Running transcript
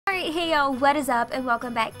Alright, hey y'all, what is up, and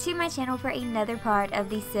welcome back to my channel for another part of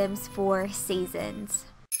The Sims 4 Seasons.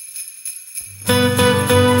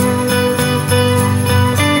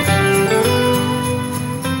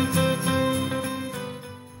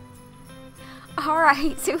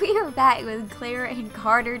 Alright, so we are back with Clara and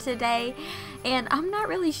Carter today, and I'm not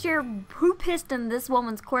really sure who pissed in this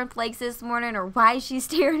woman's cornflakes this morning or why she's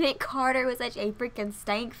staring at Carter with such a freaking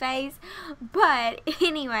stank face. But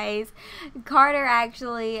anyways, Carter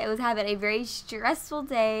actually was having a very stressful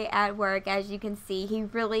day at work. As you can see, he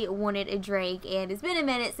really wanted a drink, and it's been a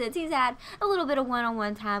minute since he's had a little bit of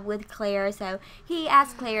one-on-one time with Clara, so he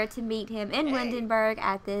asked Clara to meet him in Windenburg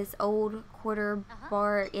at this old quarter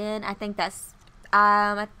bar inn. I think that's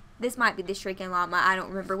this might be the Shrieking Llama. I don't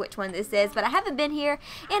remember which one this is, but I haven't been here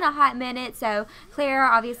in a hot minute, so Clara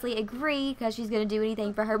obviously agreed because she's going to do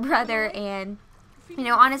anything for her brother. And you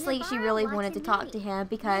know, honestly, she really wanted to talk to him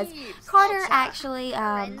because Carter actually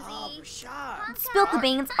spilled the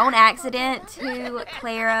beans on accident to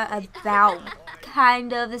Clara about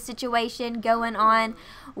kind of the situation going on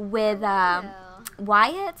with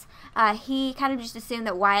Wyatt. He kind of just assumed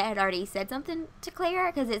that Wyatt had already said something to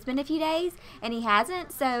Clara because it's been a few days and he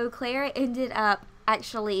hasn't. So Clara ended up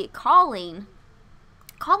actually calling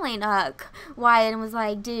Wyatt and was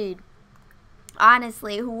like, dude,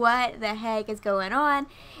 honestly, what the heck is going on?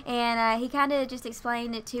 And he kind of just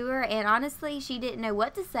explained it to her, and honestly, she didn't know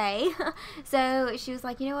what to say. So she was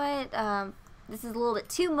like, you know what, this is a little bit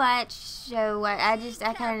too much, so I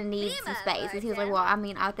kind of need some space. And he was like, well, I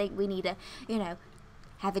mean, I think we need to, you know,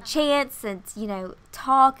 have a chance and, you know,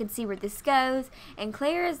 talk and see where this goes. And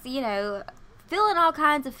Claire's, you know, feeling all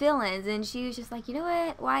kinds of feelings, and she was just like, you know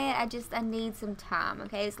what, Wyatt, I need some time,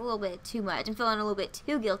 okay? It's a little bit too much. I'm feeling a little bit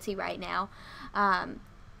too guilty right now.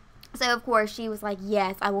 So of course she was like,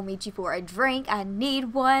 yes, I will meet you for a drink. I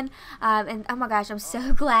need one. And oh my gosh, I'm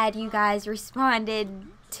so glad you guys responded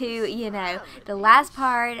to, you know, the last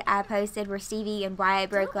part I posted where Stevie and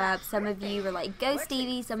Wyatt broke up. Some of you were like, go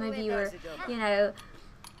Stevie. Some of you were, you know,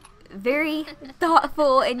 very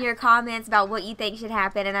thoughtful in your comments about what you think should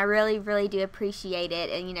happen, and I really do appreciate it.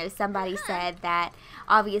 And you know, somebody said that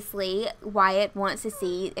obviously Wyatt wants to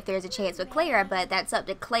see if there's a chance with Clara, but that's up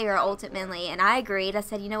to Clara ultimately. And I agreed. I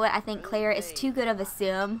said, you know what, I think Clara is too good of a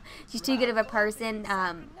sim. She's too good of a person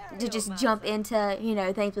to just jump into, you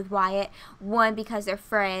know, things with Wyatt. One, because they're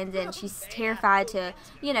friends and she's terrified to,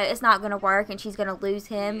 you know, it's not going to work and she's going to lose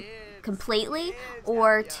him completely,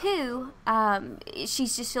 or two, she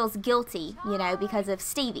just feels guilty, you know, because of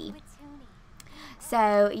Stevie.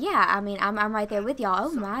 So yeah, I mean, I'm right there with y'all.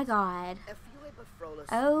 Oh my god.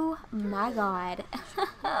 Oh my god.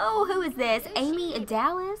 Oh, who is this? Amy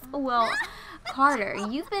Dallas? Well, Carter,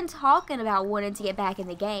 you've been talking about wanting to get back in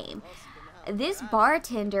the game. This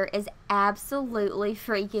bartender is absolutely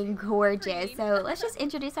freaking gorgeous. So let's just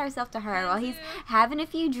introduce ourselves to her while he's having a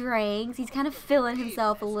few drinks. He's kind of feeling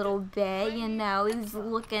himself a little bit, you know. He's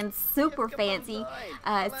looking super fancy,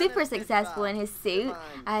 super successful in his suit.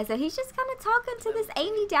 So he's just kind of talking to this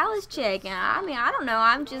Amy Dallas chick. And I mean, I don't know.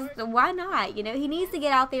 I'm just, why not? You know, he needs to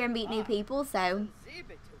get out there and meet new people. So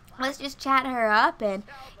let's just chat her up. And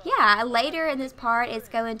yeah, later in this part, it's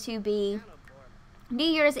going to be New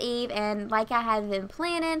Year's Eve, and like I have been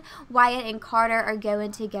planning, Wyatt and Carter are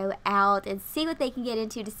going to go out and see what they can get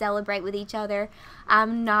into to celebrate with each other.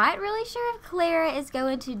 I'm not really sure if Clara is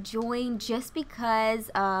going to join just because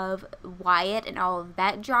of Wyatt and all of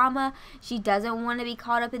that drama. She doesn't want to be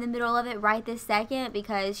caught up in the middle of it right this second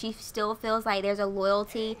because she still feels like there's a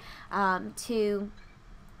loyalty to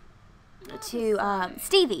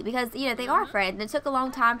Stevie, because, you know, they are friends. And it took a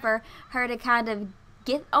long time for her to kind of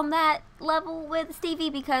get on that level with Stevie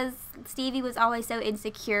because Stevie was always so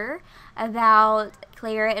insecure about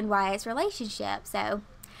Clara and Wyatt's relationship. So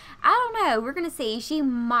I don't know, we're gonna see. She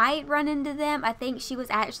might run into them. I think she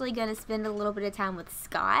was actually gonna spend a little bit of time with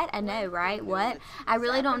Scott. I know, right? What? I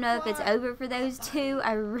really don't know if it's over for those two.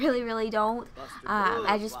 I really don't.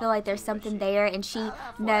 I just feel like there's something there, and she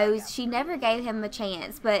knows. She never gave him a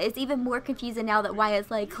chance, but it's even more confusing now that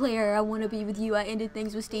Wyatt's like, Clara, I want to be with you. I ended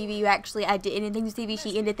things with Stevie. Actually, I did end things with Stevie.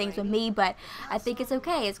 She ended things with me, but I think it's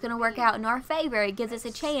okay. It's gonna work out in our favor. It gives us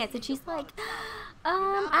a chance. And she's like,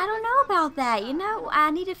 I don't know about that, you know,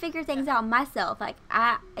 I need to figure things out myself, like,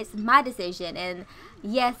 it's my decision. And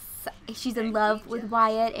yes, she's in love with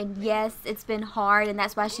Wyatt, and yes, it's been hard, and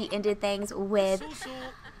that's why she ended things with,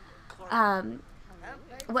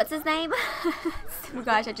 what's his name? Oh my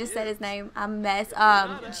gosh, I just said his name, I'm a mess.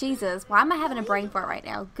 Jesus, why am I having a brain fart right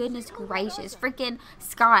now? Goodness gracious, freaking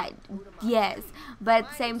Scott, yes, but at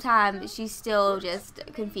the same time, she's still just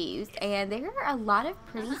confused, and there are a lot of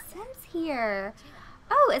pretty Sims here.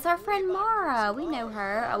 Oh, it's our friend Mara. We know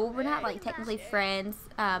her. Well, we're not like technically friends.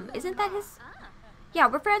 Isn't that his? Yeah,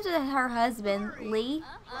 we're friends with her husband, Lee.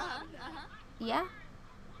 Yeah?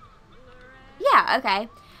 Yeah, okay.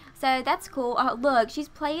 So that's cool. Oh, look, she's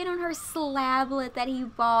playing on her slablet that he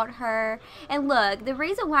bought her. And look, the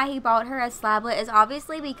reason why he bought her a slablet is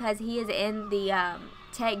obviously because he is in the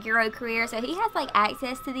tech guru career, so he has like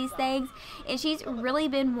access to these things, and she's really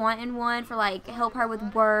been wanting one for like help her with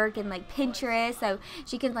work and like Pinterest, so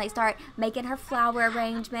she can like start making her flower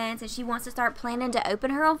arrangements, and she wants to start planning to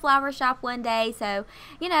open her own flower shop one day. So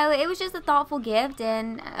you know, it was just a thoughtful gift,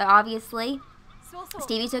 and obviously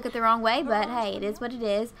Stevie took it the wrong way, but hey, it is what it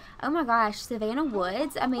is. Oh my gosh, Savannah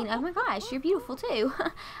Woods. I mean, oh my gosh, you're beautiful too.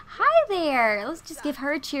 Hi there. Let's just give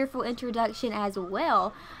her a cheerful introduction as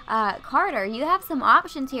well. Carter, you have some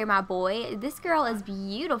options here, my boy. This girl is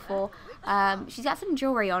beautiful. She's got some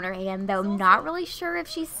jewelry on her hand, though I'm not really sure if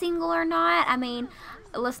she's single or not. I mean,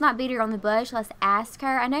 let's not beat her on the bush. Let's ask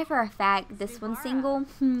her. I know for a fact this one's single.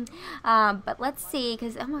 But let's see,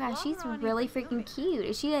 because, oh my gosh, she's really freaking cute.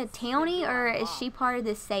 Is she a townie, or is she part of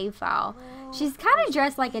this save file? She's kind of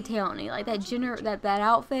dressed like a townie, like that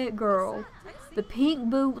outfit, girl. The pink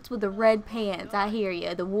boots with the red pants. I hear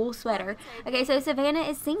you. The wool sweater. Okay, so Savannah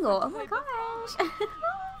is single. Oh my gosh.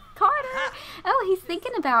 Carter. Oh, he's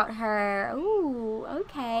thinking about her. Ooh,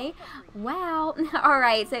 okay. Wow.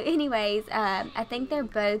 Alright, so anyways, I think they're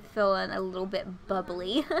both feeling a little bit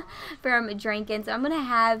bubbly from drinking, so I'm going to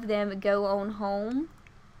have them go on home.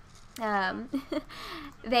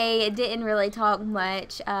 They didn't really talk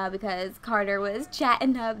much because Carter was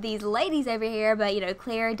chatting up these ladies over here, but you know,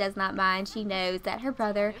 Clara does not mind. She knows that her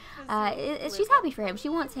brother, she's happy for him. She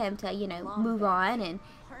wants him to, you know, move on and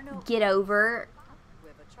get over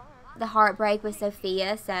the heartbreak with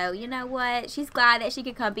Sophia. So you know what, she's glad that she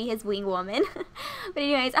could come be his wing woman. But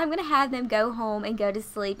anyways, I'm gonna have them go home and go to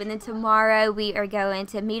sleep, and then tomorrow we are going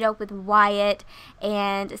to meet up with Wyatt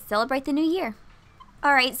and celebrate the new year.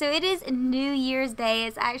 Alright, so it is New Year's Day.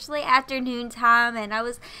 It's actually afternoon time, and I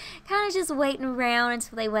was kind of just waiting around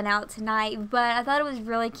until they went out tonight, but I thought it was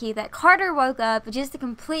really cute that Carter woke up just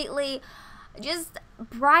completely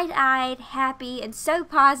bright-eyed, happy, and so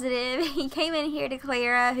positive. He came in here to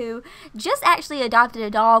Clara, who just actually adopted a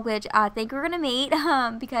dog, which I think we're gonna meet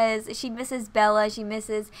because she misses Bella. She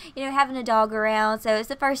misses, you know, having a dog around. So it's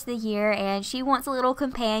the first of the year, and she wants a little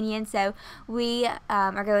companion. So we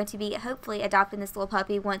are going to be hopefully adopting this little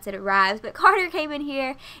puppy once it arrives. But Carter came in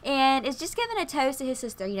here and is just giving a toast to his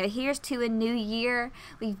sister. You know, here's to a new year.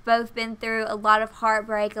 We've both been through a lot of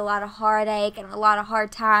heartbreak, a lot of heartache, and a lot of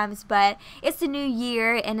hard times, but it's the new year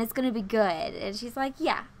and it's gonna be good. And she's like,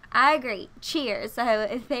 yeah, I agree, cheers.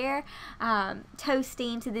 So they're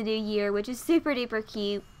toasting to the new year, which is super duper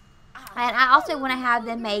cute. And I also want to have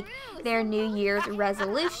them make their New Year's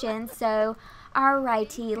resolution. So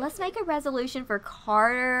alrighty, let's make a resolution for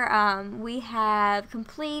Carter. We have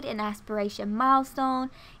complete an aspiration milestone,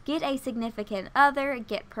 get a significant other,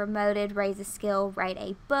 get promoted, raise a skill, write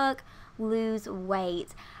a book, lose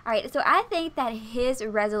weight. Alright, so I think that his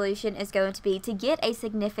resolution is going to be to get a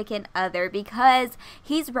significant other because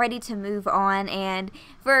he's ready to move on, and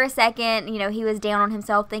for a second, you know, he was down on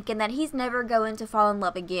himself thinking that he's never going to fall in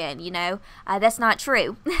love again, you know. That's not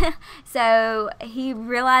true. So he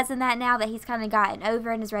realizing that now that he's kind of gotten over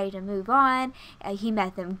and is ready to move on. He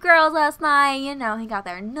met them girls last night, you know, he got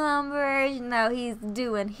their numbers, you know, he's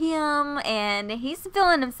doing him and he's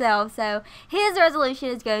feeling himself. So his resolution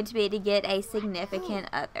is going to be to get a significant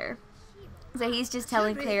other. So he's just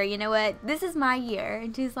telling Clara, you know what, this is my year.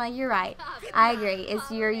 And she's like, you're right, I agree, it's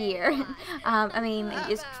your year. I mean,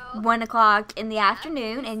 it's 1 o'clock in the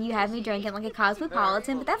afternoon and you have me drinking like a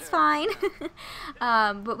cosmopolitan, but that's fine.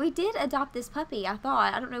 But we did adopt this puppy, I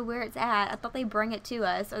thought. I don't know where it's at. I thought they'd bring it to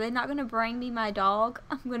us. Are they not going to bring me my dog?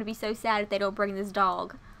 I'm going to be so sad if they don't bring this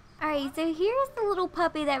dog. Alright, so here's the little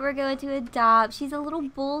puppy that we're going to adopt. She's a little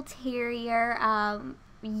bull terrier.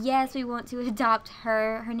 Yes, we want to adopt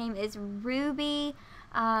her. Her name is Ruby.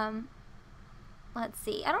 Let's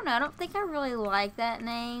see. I don't know. I don't think I really like that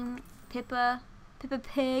name. Pippa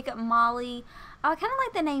Pig, Molly. Oh, I kind of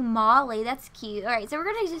like the name Molly. That's cute. Alright, so we're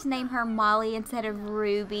going to just name her Molly instead of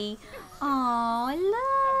Ruby. Oh,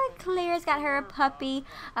 look. Claire's got her a puppy.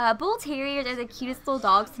 Bull Terriers are the cutest little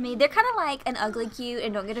dogs to me. They're kind of like an ugly cute,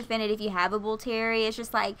 and don't get offended if you have a Bull Terrier. It's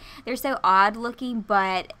just like, they're so odd looking,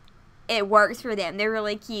 but it works for them. They're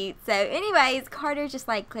really cute. So anyways, Carter's just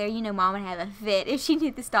like, Claire, you know mom would have a fit if she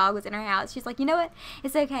knew this dog was in her house. She's like, you know what?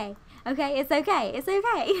 It's okay. Okay, it's okay. It's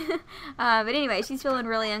okay. But anyway, she's feeling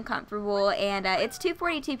really uncomfortable, and it's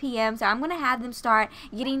 2:42 p.m. So I'm going to have them start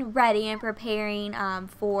getting ready and preparing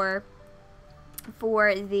for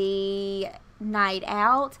for the night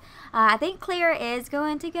out. I think Clara is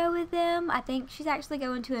going to go with them. I think she's actually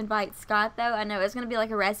going to invite Scott, though. I know it's going to be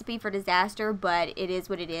like a recipe for disaster, but it is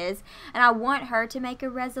what it is. And I want her to make a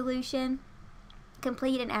resolution,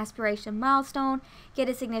 complete an aspiration milestone, get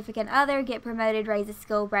a significant other, get promoted, raise a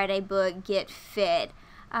skill, write a book, get fit.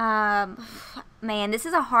 Man, this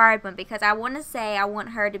is a hard one because I want to say I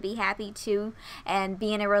want her to be happy too and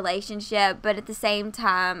be in a relationship, but at the same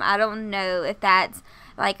time, I don't know if that's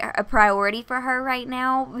like a priority for her right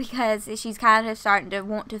now because she's kind of starting to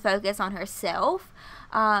want to focus on herself.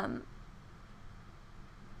 I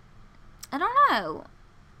don't know.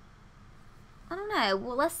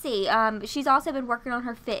 Well, let's see. She's also been working on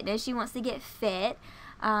her fitness. She wants to get fit.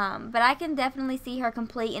 But I can definitely see her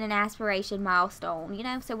completing an aspiration milestone, you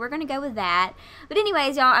know, so we're going to go with that. But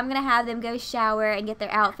anyways, y'all, I'm going to have them go shower and get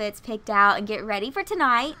their outfits picked out and get ready for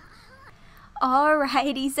tonight.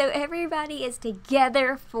 Alrighty, so everybody is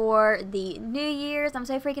together for the New Year's. I'm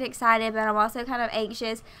so freaking excited, but I'm also kind of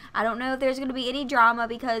anxious. I don't know if there's going to be any drama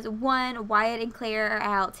because, one, Wyatt and Clara are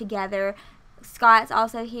out together. Scott's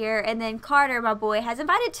also here, and then Carter, my boy, has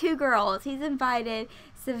invited 2 girls. He's invited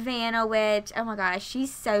Savannah, which, oh my gosh,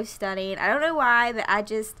 she's so stunning. I don't know why, but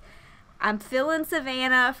I'm feeling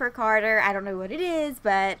Savannah for Carter. I don't know what it is,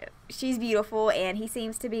 but she's beautiful, and he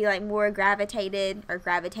seems to be like more gravitating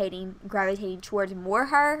towards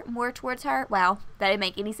more towards her. Wow, that didn't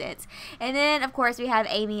make any sense. And then, of course, we have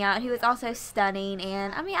Amy out, who is also stunning,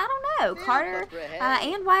 and I mean, I don't know, Carter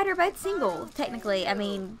and Wyatt are both single, technically. I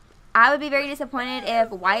mean, I would be very disappointed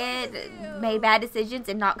if Wyatt made bad decisions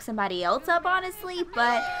and knocked somebody else up, honestly,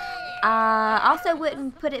 but I also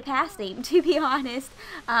wouldn't put it past him, to be honest.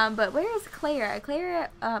 But where is Clara? Clara?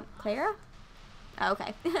 Oh,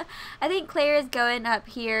 okay. I think Clara's going up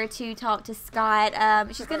here to talk to Scott.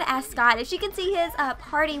 She's going to ask Scott if she can see his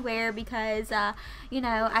party wear because, you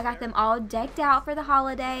know, I got them all decked out for the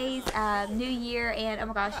holidays, New Year, and oh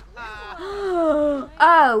my gosh.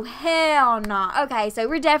 Oh, hell no. Okay, so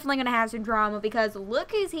we're definitely going to have some drama because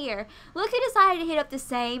look who's here. Look who decided to hit up the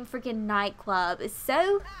same freaking nightclub. It's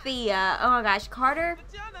Sophia. Oh my gosh, Carter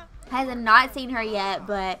has not seen her yet,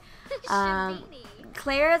 but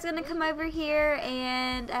Clara's gonna come over here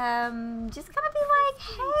and just gonna be like,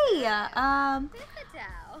 hey,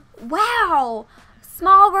 wow,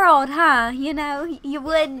 small world, huh? You know, you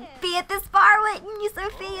wouldn't be at this bar, wouldn't you,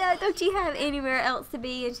 Sophia? Don't you have anywhere else to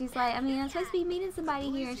be? And she's like, I mean, I'm supposed to be meeting somebody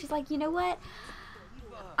here. And she's like, you know what?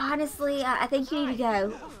 Honestly, I think you need to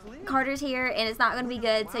go. Carter's here, and it's not going to be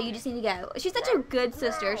good, so you just need to go. She's such a good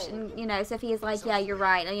sister. You know, Sophia's like, yeah, you're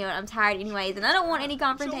right. And, you know, I'm tired anyways, and I don't want any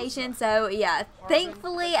confrontation. So, yeah,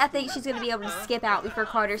 thankfully, I think she's going to be able to skip out before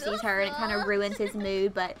Carter sees her, and it kind of ruins his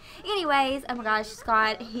mood. But, anyways, oh my gosh,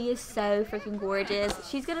 Scott, he is so freaking gorgeous.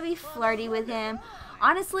 She's going to be flirty with him.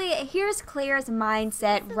 Honestly, here's Clara's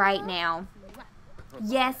mindset right now.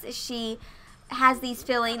 Yes, she has these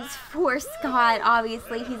feelings for Scott.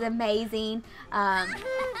 Obviously, he's amazing.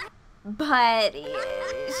 But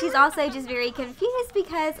she's also just very confused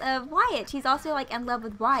because of Wyatt. She's also like in love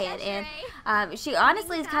with Wyatt, and she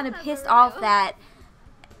honestly is kind of pissed off that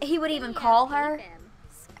he would even call her,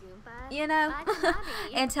 you know,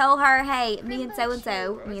 and tell her, hey, me and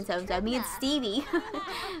Stevie,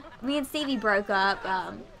 me and Stevie broke up.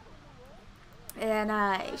 And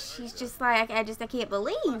she's just like, I can't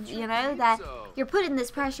believe, you know, that you're putting this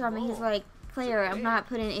pressure on me. He's like, Clara, I'm not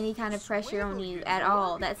putting any kind of pressure on you at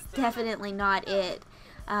all. That's definitely not it.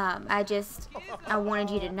 I wanted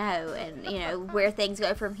you to know, and, you know, where things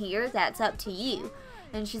go from here, that's up to you.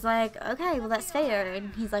 And she's like, okay, well, that's fair.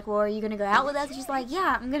 And he's like, well, are you going to go out with us? And she's like,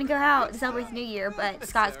 yeah, I'm going to go out to celebrate New Year, but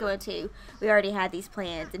Scott's going too. We already had these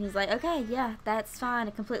plans. And he's like, okay, yeah, that's fine.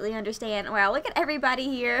 I completely understand. Wow, look at everybody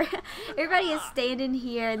here. Everybody is standing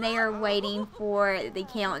here, and they are waiting for the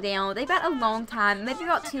countdown. They've got a long time, maybe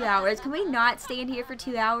about 2 hours. Can we not stand here for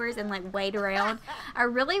 2 hours and, like, wait around? I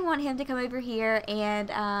really want him to come over here and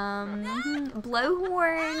blow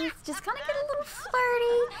horns, just kind of get a little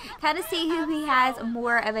flirty, kind of see who he has more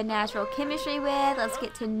of a natural chemistry with. Let's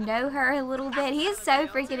get to know her a little bit. He is so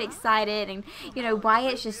freaking excited, and you know,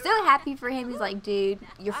 Wyatt's just so happy for him. He's like, dude,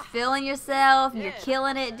 you're feeling yourself, you're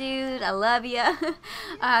killing it, dude, I love you.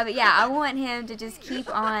 But yeah, I want him to just keep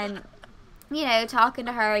on, you know, talking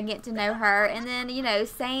to her and get to know her. And then, you know,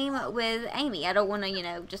 same with Amy. I don't want to, you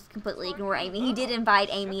know, just completely ignore Amy. He did invite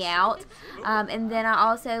Amy out. And then I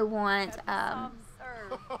also want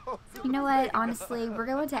you know what, honestly, we're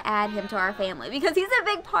going to add him to our family because he's a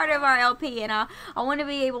big part of our LP, and I want to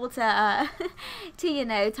be able to you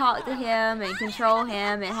know, talk to him and control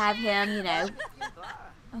him and have him, you know.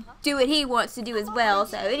 do what he wants to do as well.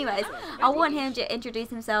 So anyways, I want him to introduce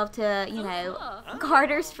himself to, you know,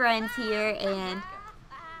 Carter's friends here, and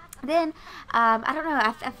then, I don't know,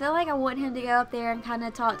 I feel like I want him to go up there and kind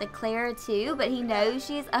of talk to Clara too, but he knows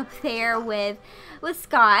she's up there with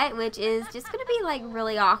Scott, which is just going to be like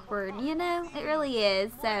really awkward, you know, it really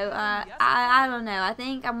is. So, I don't know, I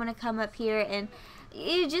think I'm going to come up here and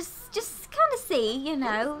you just kind of see, you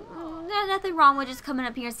know, nothing wrong with just coming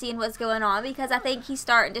up here and seeing what's going on, because I think he's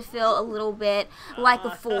starting to feel a little bit like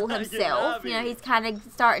a fool himself. You know, he's kind of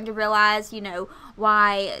starting to realize, you know,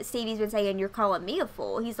 why Stevie's been saying, you're calling me a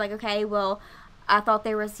fool. He's like, okay, well, I thought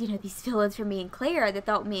there was, you know, these feelings for me and Clara, that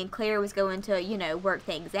thought me and Clara was going to, you know, work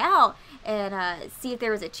things out and see if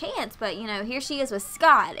there was a chance. But, you know, here she is with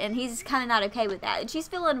Scott, and he's kind of not okay with that. And she's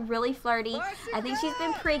feeling really flirty. I think she's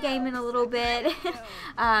been pre-gaming a little bit.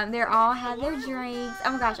 They're all have their drinks.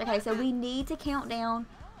 Oh my gosh, okay, so we need to count down.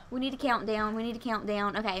 We need to count down. We need to count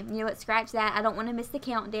down. Okay, you know what, scratch that. I don't want to miss the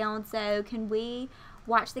countdown, so can we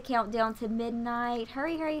watch the countdown to midnight?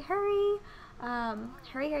 Hurry, hurry, hurry.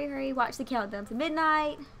 Hurry, hurry, hurry, watch the countdown to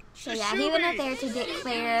midnight. So yeah, he went up there to get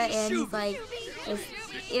Clara, and he's like,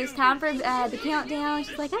 it's time for the countdown.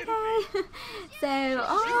 She's like, okay. So,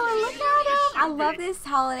 oh, look at him. I love this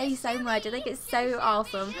holiday so much. I think it's so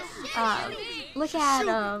awesome. Look at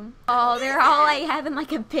them. Oh, they're all like having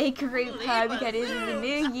like a big group hug because this is a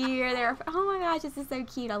new year. Oh my gosh, this is so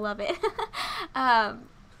cute. I love it.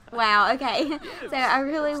 Wow, okay. So I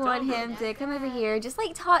really want him to come over here, just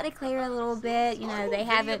like talk to Clara a little bit. You know, they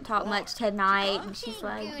haven't talked much tonight, and she's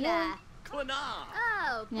like, yeah.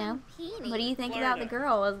 You know, what do you think about the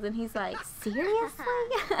girls? And he's like, seriously?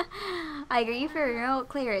 Like, are you for real?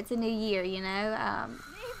 Clara, it's a new year, you know?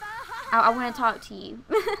 I want to talk to you.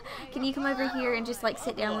 Can you come over here and just like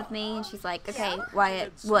sit down with me? And she's like, okay,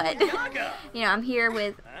 Wyatt, what? You know, I'm here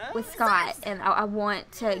with Scott, and I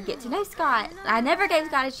want to get to know Scott. I never gave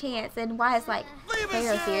Scott a chance. And Wyatt's like,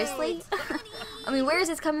 Clara, seriously? I mean, where is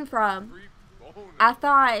this coming from? I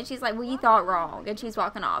thought, and she's like, well, you thought wrong, and she's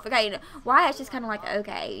walking off. Okay, you know, Wyatt's just kind of like,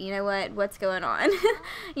 okay, you know what's going on?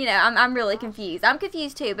 You know, I'm really confused. I'm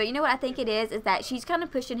confused too, but you know what I think it is that she's kind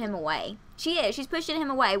of pushing him away. She's pushing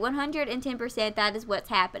him away, 110%, that is what's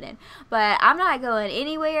happening. But I'm not going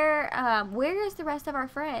anywhere. Where is the rest of our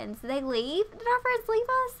friends? Did they leave? Did our friends leave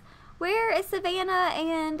us? Where is Savannah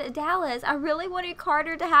and Dallas? I really wanted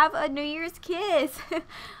Carter to have a New Year's kiss.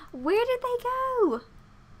 Where did they go?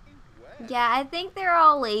 Yeah, I think they're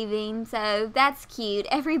all leaving, so that's cute.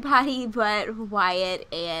 Everybody but Wyatt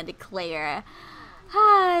and Clara.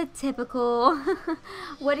 Ah, typical.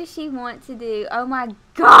 What does she want to do? Oh my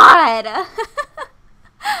god!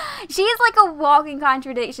 She is like a walking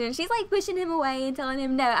contradiction. She's like pushing him away and telling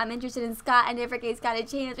him, no, I'm interested in Scott. I never gave Scott a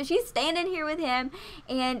chance. But she's standing here with him,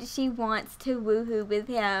 and she wants to woohoo with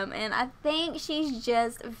him. And I think she's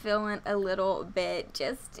just feeling a little bit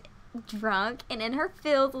just drunk and in her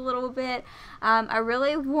feels a little bit. I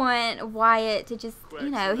really want Wyatt to just, you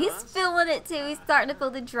know, he's feeling it too. He's starting to feel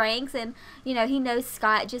the drinks, and you know, he knows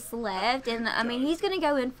Scott just left, and I mean, he's gonna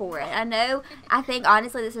go in for it. I think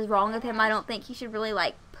honestly this is wrong of him. I don't think he should really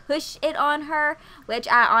like push it on her, which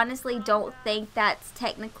I honestly don't think that's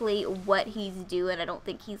technically what he's doing. I don't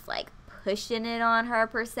think he's like pushing it on her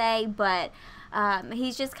per se, but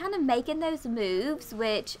he's just kind of making those moves,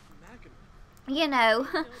 which, you know,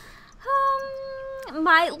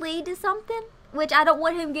 might lead to something, which I don't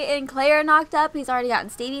want him getting Clara knocked up. He's already gotten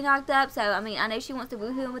Stevie knocked up, so I mean, I know she wants to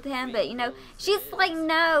woohoo with him, but you know, she's like,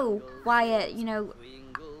 no, Wyatt, you know,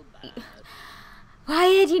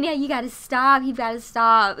 Wyatt, you know, you gotta stop. You gotta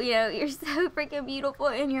stop. You know, you're so freaking beautiful,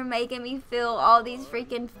 and you're making me feel all these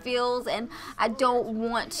freaking feels, and I don't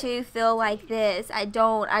want to feel like this. I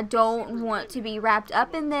don't want to be wrapped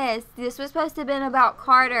up in this. This was supposed to have been about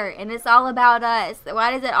Carter, and it's all about us.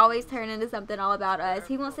 Why does it always turn into something all about us?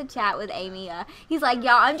 He wants to chat with Amy. He's like,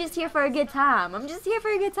 y'all, I'm just here for a good time. I'm just here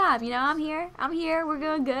for a good time. You know, I'm here. We're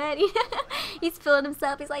doing good. He's feeling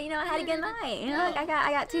himself. He's like, you know, I had a good night. You know, like,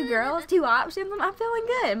 I got two girls, two options. I'm feeling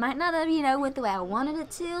good. It might not have, you know, went the way I wanted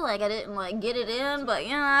it to. Like, I didn't, like, get it in, but,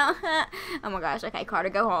 you know. Oh, my gosh. Okay, Carter,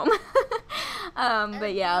 go home.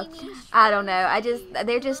 But, yeah. I don't know.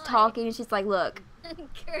 They're just talking, and she's like, look,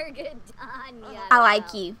 I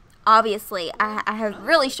like you. Obviously, I have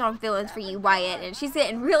really strong feelings for you, Wyatt. And she's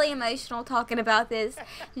getting really emotional talking about this.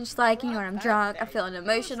 And she's like, you know what, I'm drunk. I'm feeling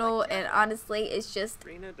emotional. And honestly, it's just,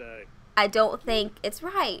 I don't think it's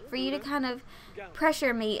right for you to kind of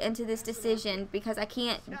pressure me into this decision, because I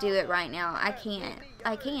can't do it right now. I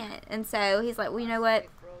can't. And so he's like, well, you know what?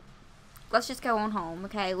 Let's just go on home,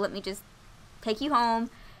 okay? Let me just take you home,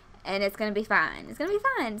 and it's gonna be fine. It's gonna be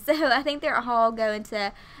fine. So I think they're all going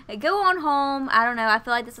to go on home. I don't know. I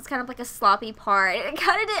feel like this is kind of like a sloppy part. It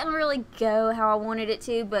kind of didn't really go how I wanted it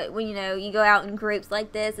to, but when, you know, you go out in groups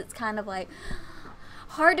like this, it's kind of like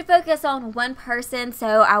hard to focus on one person.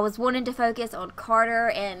 So I was wanting to focus on Carter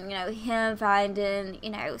and, you know, him finding, you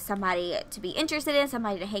know, somebody to be interested in,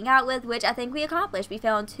 somebody to hang out with, which I think we accomplished. We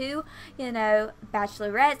found two, you know,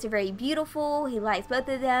 bachelorettes. They're very beautiful. He likes both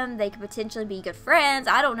of them. They could potentially be good friends.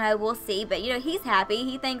 I don't know. We'll see. But, you know, he's happy.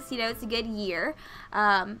 He thinks, you know, it's a good year.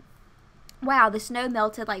 Wow, the snow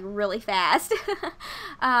melted like really fast.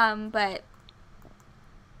 But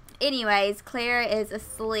anyways, Clara is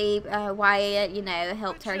asleep. Wyatt, you know,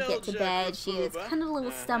 helped her get to bed. She was kind of a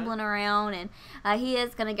little stumbling around, and he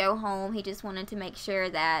is going to go home. He just wanted to make sure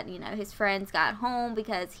that, you know, his friends got home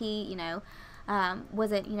because he, you know,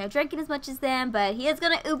 wasn't, you know, drinking as much as them, but he is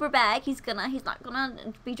going to Uber back. He's not going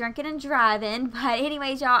to be drinking and driving. But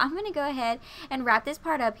anyways, y'all, I'm going to go ahead and wrap this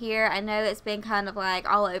part up here. I know it's been kind of like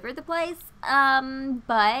all over the place,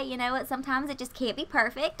 but you know what, sometimes it just can't be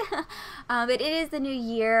perfect. But it is the new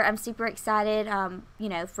year. I'm super excited, you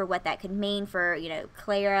know, for what that could mean for, you know,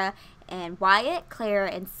 Clara and Wyatt, Clara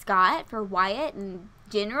and Scott, for Wyatt in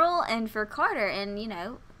general, and for Carter, and, you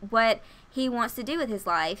know, what he wants to do with his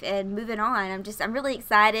life and moving on. I'm really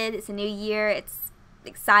excited. It's a new year. It's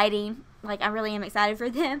exciting. Like, I really am excited for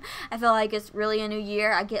them. I feel like it's really a new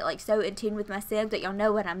year. I get like so in tune with my Sims that y'all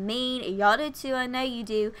know what I mean. Y'all do too. I know you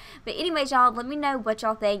do. But anyways, y'all, let me know what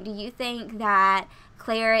y'all think. Do you think that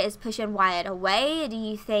Clara is pushing Wyatt away? Do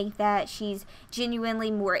you think that she's genuinely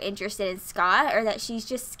more interested in Scott, or that she's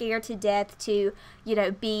just scared to death to, you know,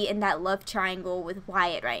 be in that love triangle with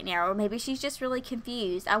Wyatt right now? Or maybe she's just really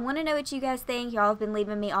confused. I want to know what you guys think. Y'all have been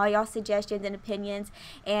leaving me all y'all suggestions and opinions,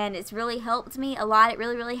 and it's really helped me a lot. It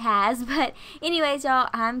really, really has. But anyways, y'all,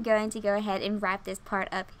 I'm going to go ahead and wrap this part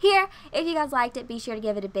up here. If you guys liked it, be sure to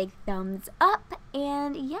give it a big thumbs up.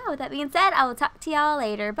 And yeah, with that being said, I will talk to y'all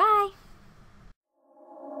later. Bye.